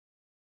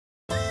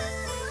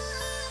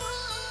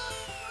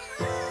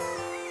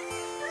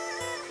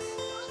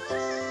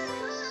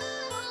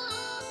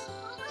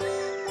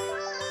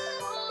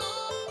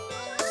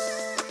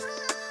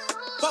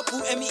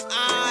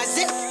Meiz.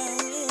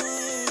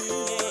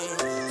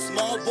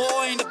 Small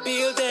boy in the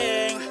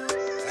building.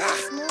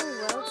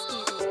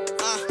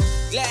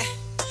 Glad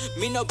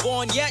me not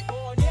born yet.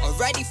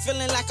 Already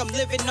feeling like I'm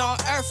living on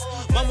earth.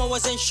 Mama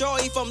wasn't sure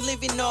if I'm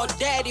living or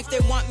dead. If they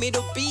want me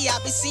to be,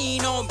 I'll be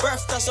seen on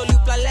birth. That's all you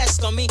play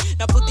less on me.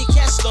 Now put the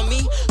cash on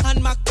me.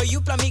 Unmaka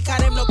you play me,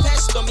 carem no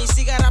pest on me.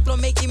 Cigaraplo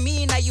making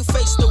me, now you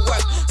face the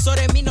work. So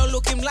that me no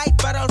looking light,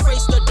 but I'll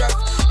face the dirt.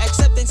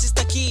 Acceptance is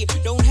the key,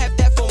 don't have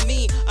that for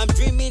me. I'm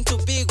dreaming too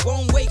big,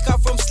 won't wake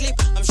up from sleep.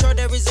 I'm sure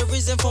there is a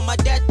reason for my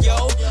death,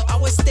 yo. I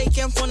was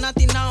taken for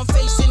nothing, now I'm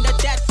facing the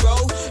death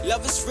row.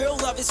 Love is real,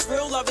 love is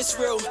real, love is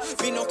real.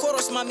 Me no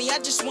chorus, mommy, I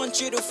just want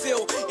you to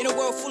feel. In a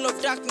world full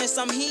of darkness,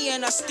 I'm here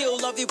and I still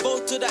love you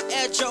both to the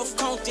edge of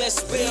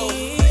countless will.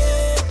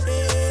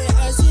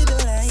 I see the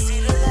light,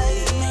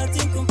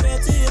 nothing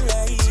compared to your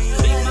light.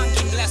 Big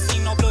monkey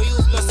blessing, no blow you,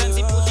 blow sense,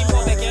 put him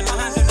over again, my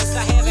hand on the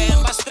heavy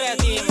and bust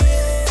straight in.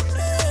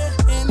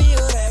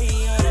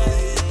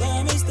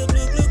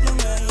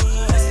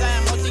 This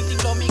time, no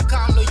think blow me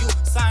calm, blow you.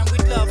 Sign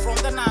with love from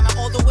the nana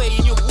all the way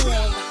in your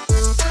womb.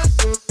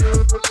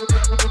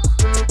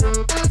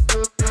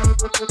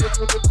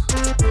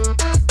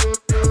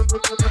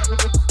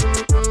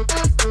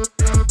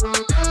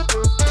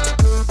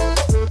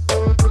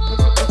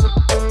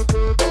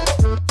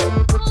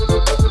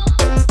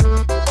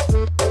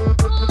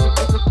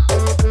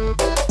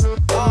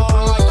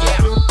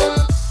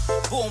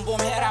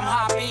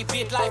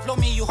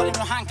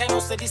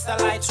 This the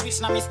light switch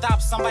na mi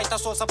stop somebody ta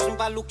so sabs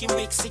ba looking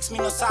weak 6 me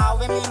no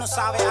sabe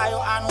ayo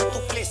anu to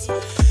place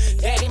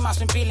daddy must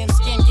be feeling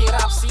skin get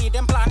up see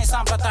them plan is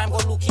ample time go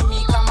look in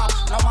me come up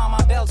na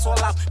mama belt so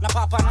laugh na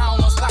papa now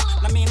no stop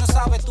na me no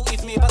sabe to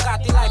if me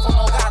bagati life on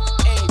no got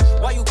hey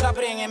why you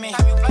bringing me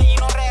you playing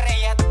no rare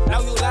yet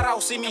now you got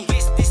out see me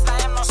this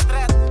time no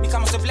stress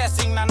becomes a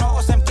blessing na no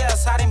os them tell